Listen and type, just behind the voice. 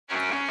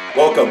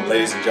Welcome,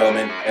 ladies and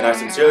gentlemen, and I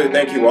sincerely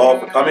thank you all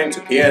for coming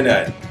to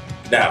PNN.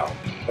 Now,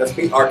 let's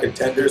meet our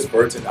contenders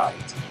for tonight.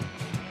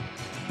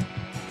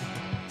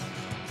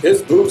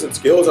 His moves and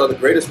skills are the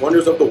greatest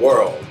wonders of the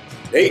world,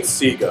 Nate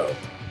Seago.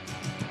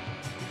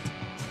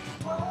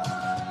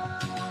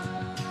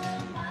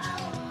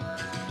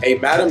 A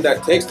madam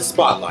that takes the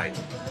spotlight,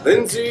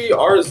 Lindsay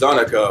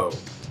Arzonico.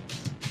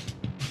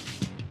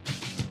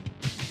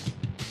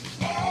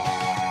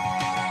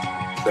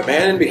 The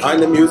man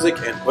behind the music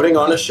and putting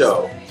on a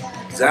show,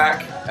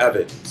 Zach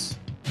Evans.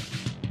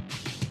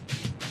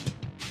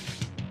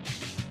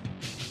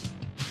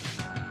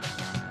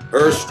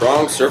 Her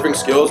strong surfing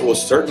skills will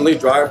certainly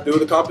drive through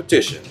the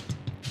competition,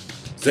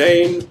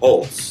 Zane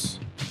Holtz.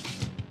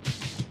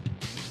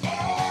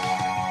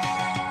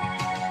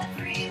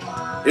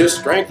 His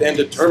strength and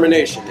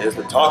determination is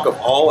the talk of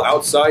all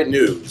outside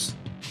news,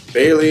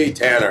 Bailey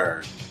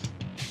Tanner.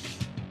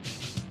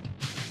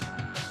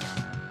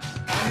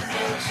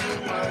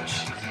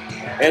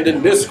 And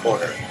in this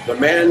corner, the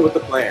man with the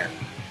plan.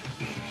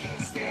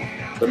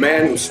 The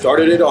man who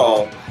started it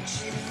all,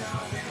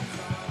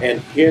 and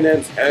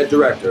PNN's head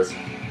director,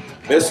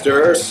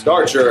 Mr.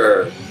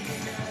 Starcher.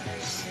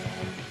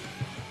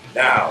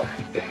 Now,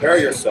 prepare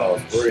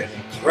yourselves for an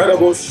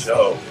incredible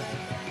show.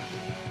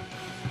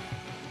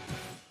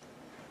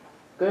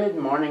 Good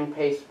morning,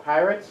 Pace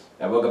Pirates.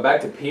 And welcome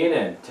back to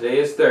PNN. Today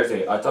is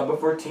Thursday, October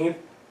 14th,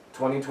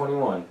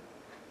 2021.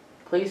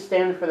 Please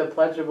stand for the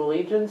Pledge of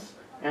Allegiance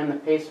and the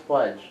Pace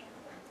Pledge.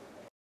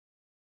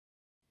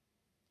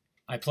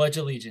 I pledge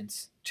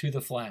allegiance to the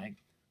flag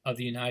of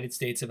the United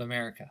States of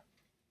America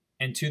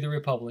and to the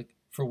republic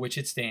for which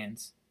it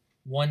stands,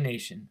 one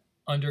nation,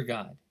 under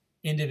God,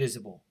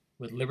 indivisible,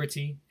 with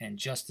liberty and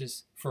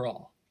justice for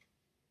all.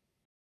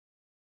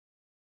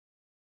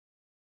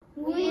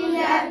 We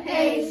at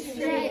Pace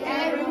treat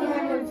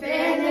everyone with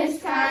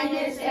fairness,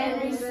 kindness,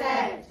 and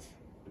respect.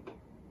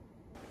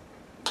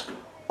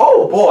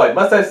 Oh boy,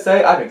 must I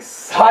say, I'm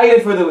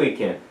excited for the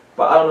weekend.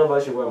 But I don't know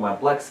if I should wear my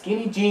black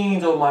skinny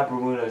jeans or my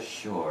Bermuda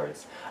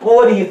shorts. Well,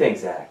 what do you think,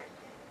 Zach?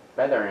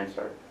 Better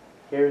answer.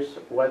 Here's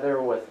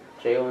weather with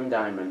Jalen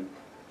Diamond.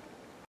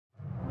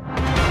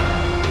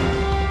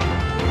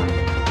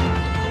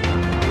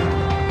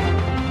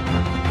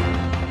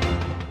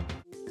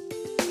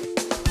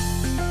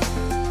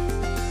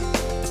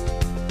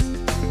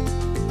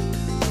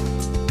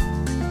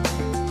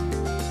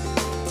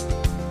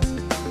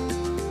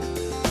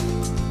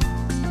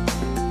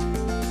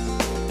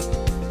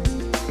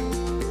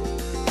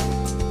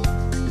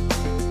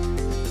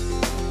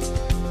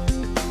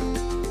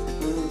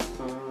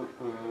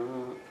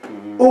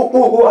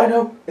 Oh, I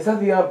know. Is that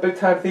the big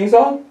time theme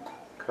song?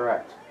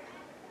 Correct.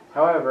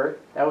 However,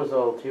 that was a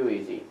little too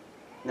easy.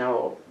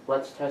 Now,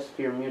 let's test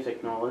your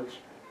music knowledge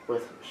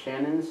with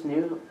Shannon's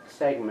new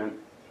segment,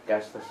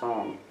 Guess the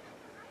Song.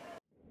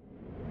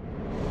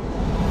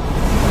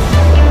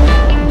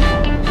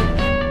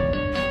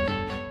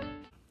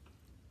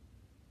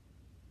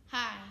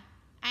 Hi,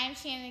 I'm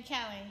Shannon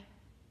Kelly,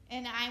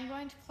 and I'm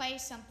going to play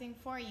something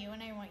for you,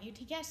 and I want you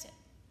to guess it.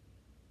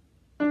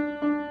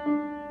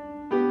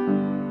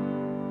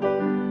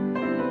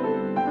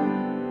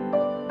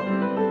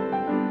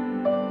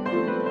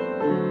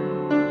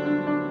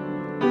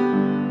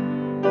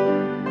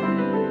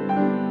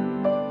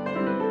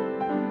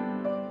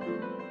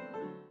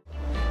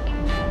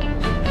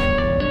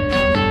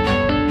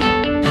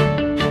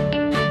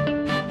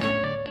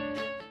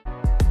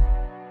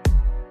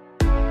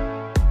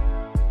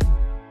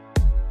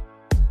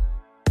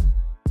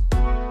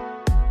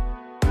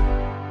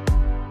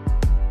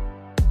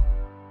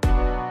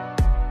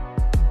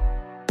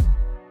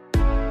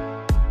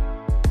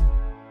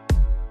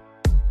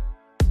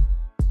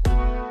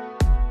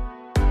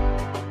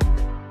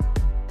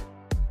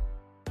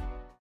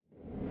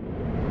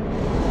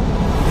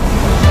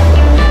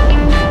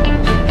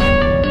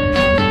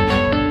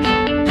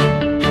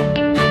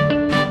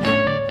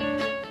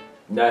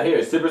 Now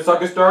here's Super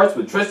Soccer Stars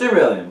with Tristan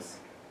Williams.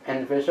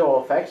 And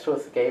visual effects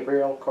with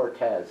Gabriel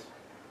Cortez.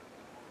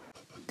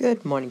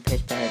 Good morning,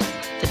 Pace Pirates.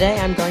 Today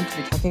I'm going to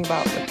be talking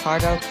about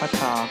Ricardo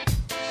Kaká.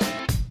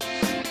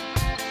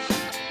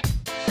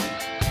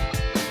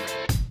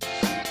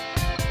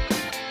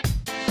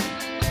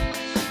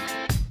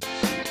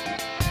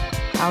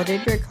 How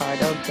did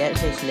Ricardo get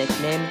his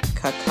nickname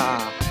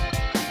Kaká?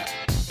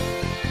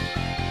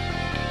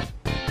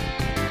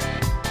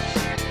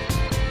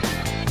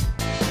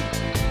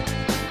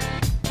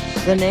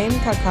 The name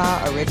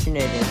Kaká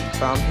originated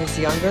from his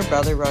younger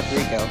brother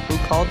Rodrigo, who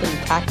called him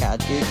Kaká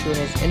due to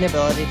his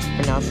inability to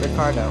pronounce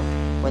Ricardo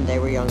when they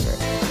were younger.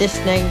 This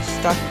name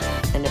stuck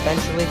and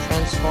eventually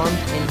transformed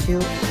into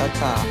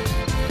Kaká.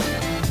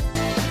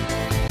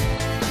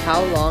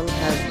 How long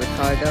has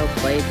Ricardo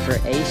played for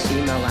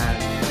AC Milan?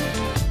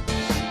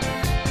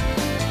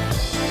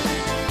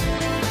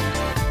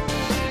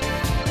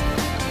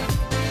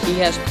 He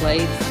has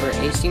played for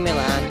AC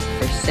Milan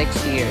for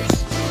 6 years.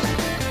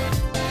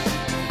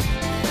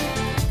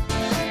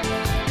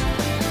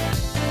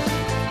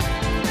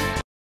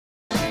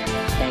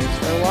 Thanks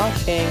for watching.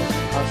 watching.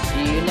 I'll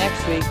see you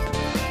next week.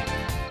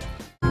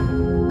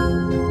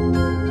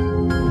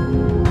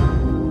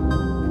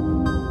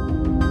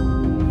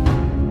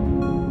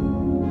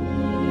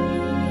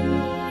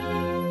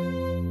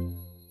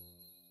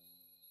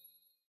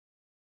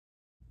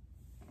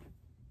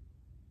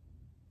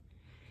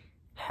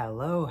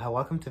 Hello,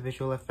 welcome to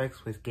Visual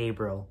Effects with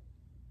Gabriel.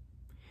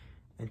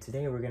 And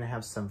today we're going to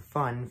have some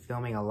fun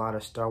filming a lot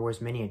of Star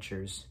Wars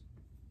miniatures.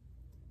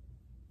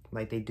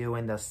 Like they do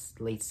in the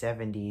late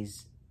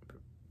 70s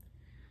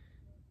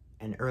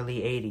and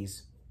early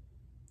 80s.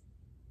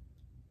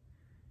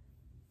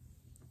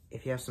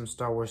 If you have some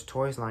Star Wars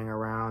toys lying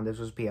around, this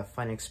would be a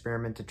fun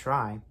experiment to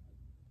try.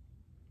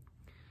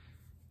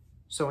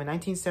 So in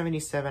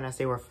 1977, as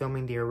they were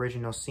filming the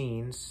original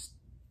scenes,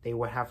 they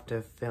would have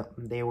to film,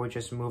 they were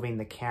just moving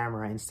the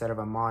camera instead of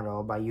a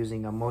model by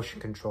using a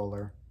motion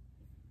controller.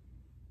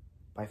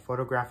 By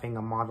photographing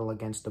a model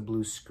against the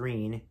blue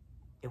screen,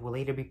 it will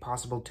later be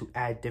possible to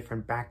add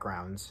different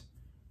backgrounds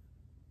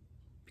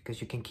because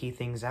you can key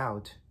things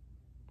out.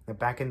 Now,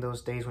 back in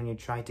those days when you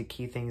try to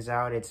key things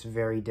out, it's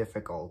very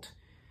difficult.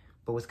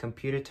 But with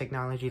computer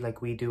technology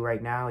like we do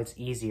right now, it's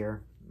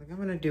easier. Like I'm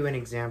gonna do an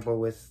example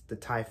with the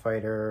TIE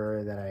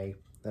Fighter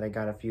that I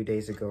got a few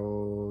days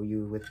ago,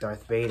 with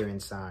Darth Vader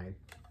inside.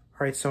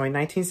 Alright, so in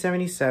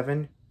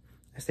 1977,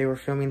 as they were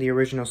filming the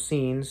original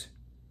scenes,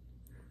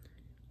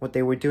 what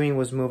they were doing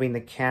was moving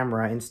the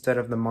camera instead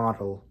of the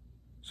model,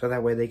 so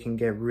that way they can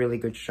get really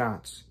good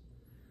shots.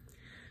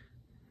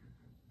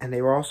 And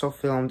they were also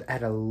filmed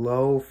at a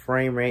low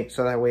frame rate,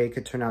 so that way it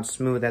could turn out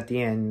smooth at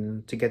the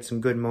end to get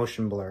some good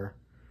motion blur.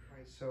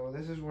 Alright, so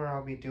this is where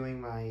I'll be doing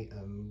my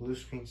blue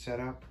screen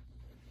setup.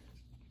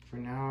 For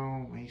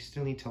now, I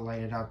still need to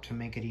light it up to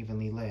make it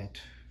evenly lit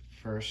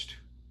first.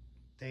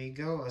 There you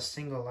go, a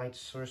single light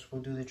source will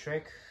do the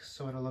trick,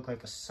 so it'll look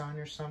like a sun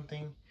or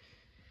something.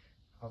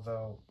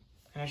 Although,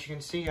 as you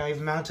can see,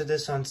 I've mounted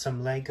this on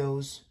some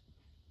Legos,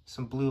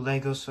 some blue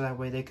Legos, so that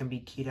way they can be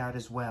keyed out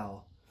as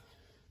well.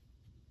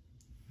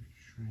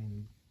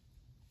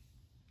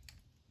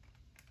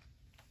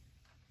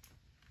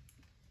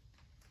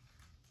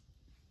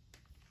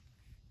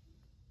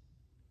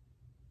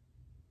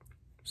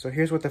 So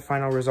here's what the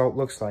final result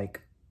looks like.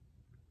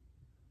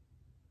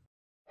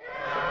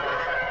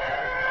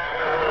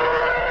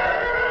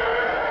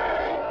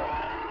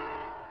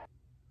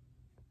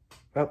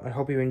 Well, I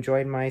hope you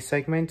enjoyed my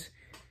segment.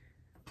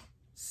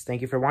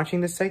 Thank you for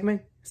watching this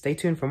segment. Stay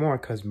tuned for more,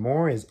 because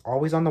more is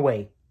always on the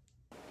way.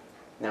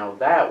 Now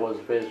that was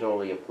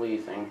visually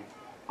pleasing.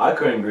 I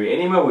couldn't agree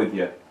any more with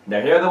you.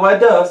 Now here are the white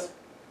doves.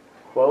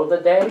 Quote of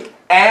the day?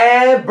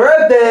 And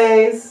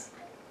birthdays!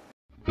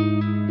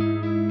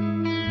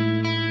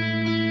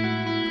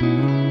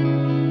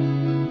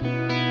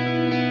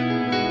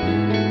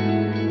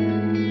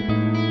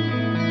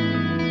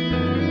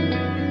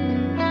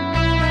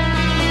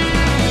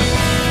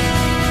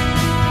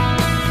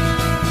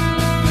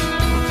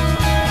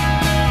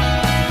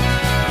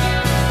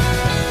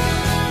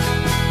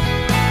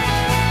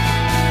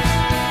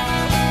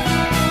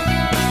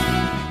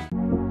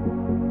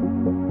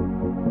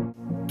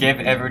 Give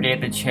every day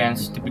the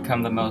chance to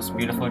become the most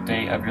beautiful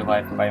day of your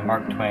life by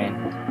Mark Twain.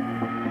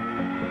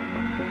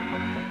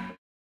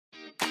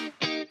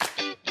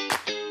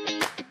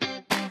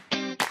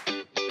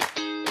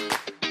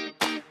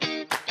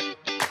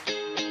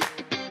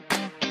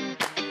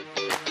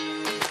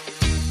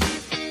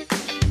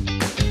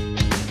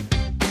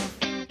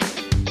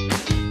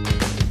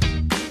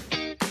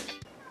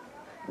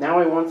 Now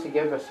I want to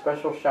give a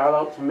special shout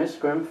out to Miss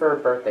Grimm for her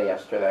birthday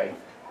yesterday.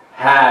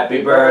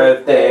 Happy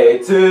birthday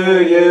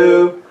to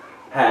you.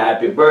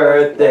 Happy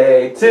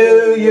birthday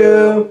to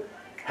you.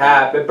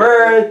 Happy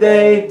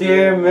birthday,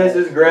 dear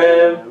Mrs.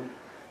 Grimm.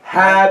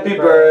 Happy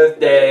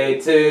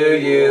birthday to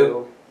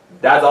you.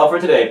 That's all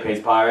for today,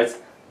 Pace Pirates.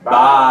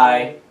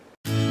 Bye.